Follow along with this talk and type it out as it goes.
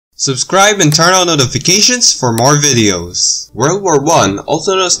Subscribe and turn on notifications for more videos. World War I,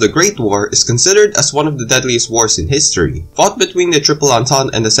 also known as the Great War, is considered as one of the deadliest wars in history. Fought between the Triple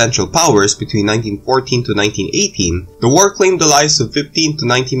Entente and the Central Powers between 1914 to 1918, the war claimed the lives of 15 to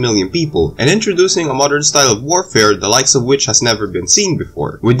 19 million people, and introducing a modern style of warfare the likes of which has never been seen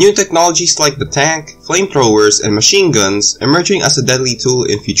before, with new technologies like the tank, flamethrowers, and machine guns emerging as a deadly tool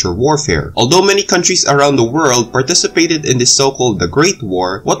in future warfare. Although many countries around the world participated in this so-called the Great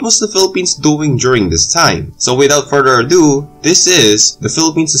War, what was the Philippines doing during this time? So without further ado, this is the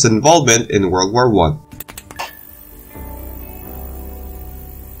Philippines' involvement in World War I.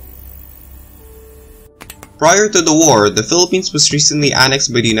 Prior to the war, the Philippines was recently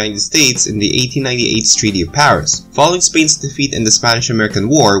annexed by the United States in the 1898 Treaty of Paris, following Spain's defeat in the Spanish-American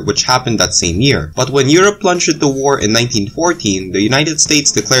War, which happened that same year. But when Europe plunged into war in 1914, the United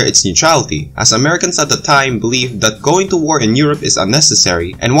States declared its neutrality, as Americans at the time believed that going to war in Europe is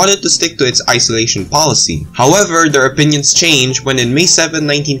unnecessary and wanted to stick to its isolation policy. However, their opinions changed when in May 7,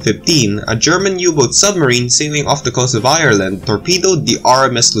 1915, a German U-boat submarine sailing off the coast of Ireland torpedoed the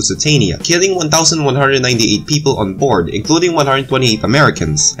RMS Lusitania, killing 1,198 people on board, including 128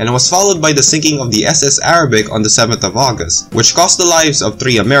 Americans, and was followed by the sinking of the SS Arabic on the 7th of August, which cost the lives of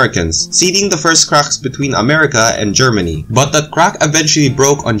 3 Americans, seeding the first cracks between America and Germany. But that crack eventually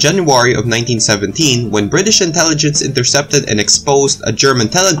broke on January of 1917 when British intelligence intercepted and exposed a German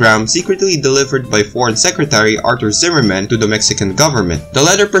telegram secretly delivered by Foreign Secretary Arthur Zimmerman to the Mexican government. The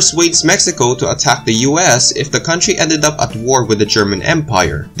letter persuades Mexico to attack the US if the country ended up at war with the German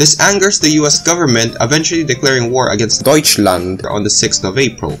Empire. This angers the US government, eventually declaring war against Deutschland on the 6th of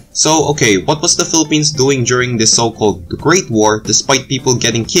April. So, okay, what was the Philippines doing during this so-called Great War despite people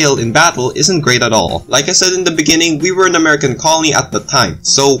getting killed in battle isn't great at all. Like I said in the beginning, we were an American colony at the time.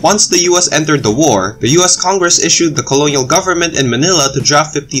 So, once the US entered the war, the US Congress issued the colonial government in Manila to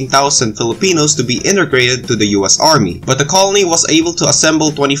draft 15,000 Filipinos to be integrated to the US Army. But the colony was able to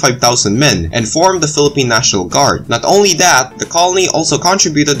assemble 25,000 men and form the Philippine National Guard. Not only that, the colony also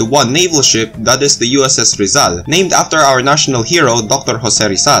contributed to one naval ship, that is the USS Rizal, named after our national hero Dr. Jose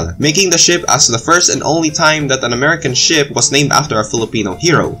Rizal, making the ship as the first and only time that an American ship was named after a Filipino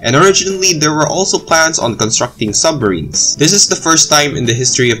hero. And originally, there were also plans on constructing submarines. This is the first time in the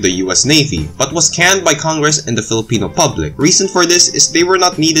history of the US Navy, but was canned by Congress and the Filipino public. Reason for this is they were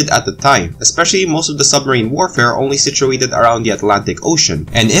not needed at the time, especially most of the submarine warfare only situated around the Atlantic Ocean.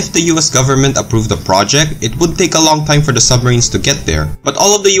 And if the US government approved the project, it would take a long time for the submarines to get there. But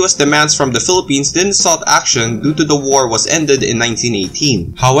all of the US demands from the Philippines didn't sought action due to the war was ended in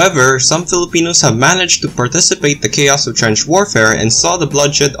 1918. However, some Filipinos have managed to participate in the chaos of trench warfare and saw the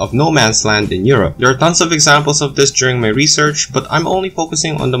bloodshed of no man's land in Europe. There are tons of examples of this during my research, but I'm only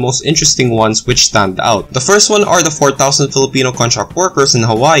focusing on the most interesting ones which stand out. The first one are the 4,000 Filipino contract workers in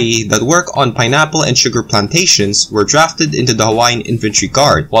Hawaii that work on pineapple and sugar plantations were drafted into the Hawaiian Infantry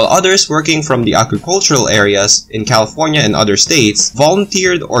Guard, while others working from the agricultural areas in California and other states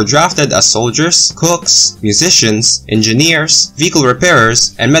volunteered or drafted as soldiers, cooks, musicians, engineers, vehicle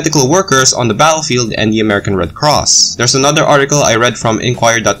repairers, and medical workers on the battlefield and the American Red Cross. There's another article I read from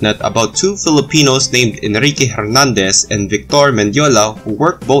Inquirer.net about 2 Filipinos named Enrique Hernandez and Victor Mendiola who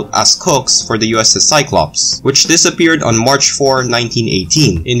worked both as cooks for the USS Cyclops, which disappeared on March 4,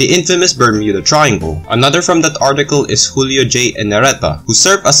 1918, in the infamous Bermuda Triangle. Another from that article is Julio J. Enereta, who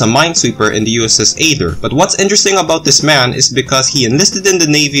served as a minesweeper in the USS Aider. But what's interesting about this man is because he enlisted in the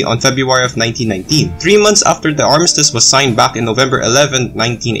Navy on February of 1919, 3 months after the armistice was signed back in November 11,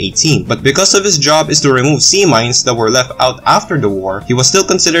 1918. But because of his job is to remove sea mines that were left out after the war, he was still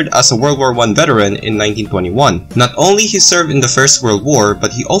considered as a World War I veteran in 1921. Not only he served in the First World War,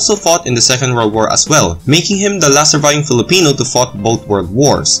 but he also fought in the Second World War as well, making him the last surviving Filipino to fight both world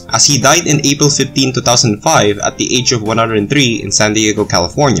wars, as he died in April 15, 2005 at the age of 103 in San Diego,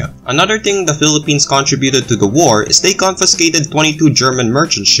 California. Another thing the Philippines contributed to the war is they confiscated 22 German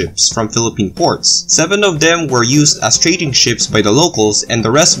merchant ships from Philippine ports. 7 of them were used as trading ships by the locals and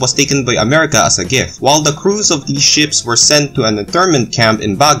the rest was taken by America as a gift. While the crews of these ships were sent to an internment camp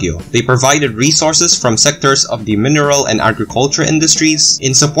in Baguio, they provided resources from sectors of the mineral and agriculture industries.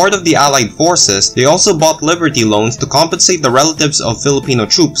 In support of the Allied forces, they also bought liberty loans to compensate the relatives of Filipino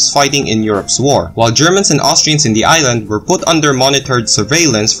troops fighting in Europe's war, while Germans and Austrians in the island were put under monitored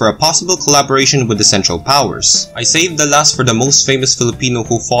surveillance for a possible collaboration with the Central Powers. I saved the last for the most famous Filipino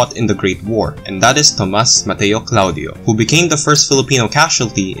who fought in the Great War, and that is Tomas Mateo Claudio, who became the first Filipino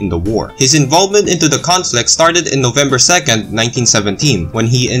casualty in the war. His involvement into the conflict started in November 2nd, 1917, when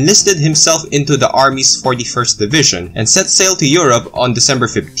he enlisted himself into the Army's 41st Division and set sail to Europe on December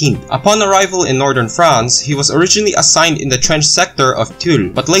 15th. Upon arrival in northern France, he was originally assigned in the trench sector of Tulle,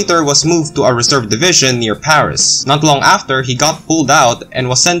 but later was moved to a reserve division near Paris. Not long after, he got pulled out and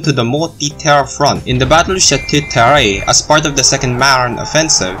was sent to the Montiterre front. In the Battle of Chateau-Thierry, as part of the Second Marne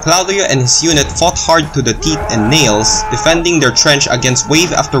offensive, Claudio and his unit fought hard to the teeth and nails, defending their trench against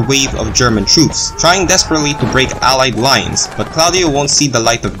wave after wave of German troops, trying desperately to break Allied lines, but Claudio won't see the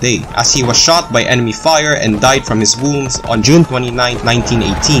light of day, as he was shot by enemy fire and died from his wounds on June 29,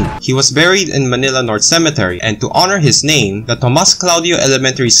 1918. He was buried in Manila North Cemetery, and to honor his name, the Tomas Claudio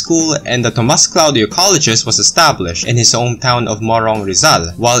Elementary School and the Tomas Claudio Colleges was established in his hometown of Morong,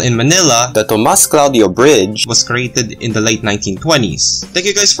 Rizal, while in Manila, the Tomas Claudio Bridge was created in the late 1920s. Thank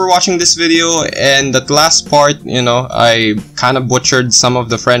you guys for watching this video, and that last part, I kind of butchered some of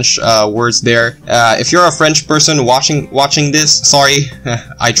the French words there. If you're a French person watching this, sorry,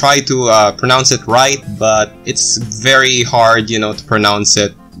 I try to pronounce it right, but it's very hard, to pronounce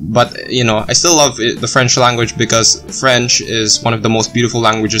it. But, I still love the French language because French is one of the most beautiful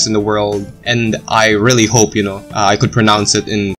languages in the world, and I really hope, I could pronounce it in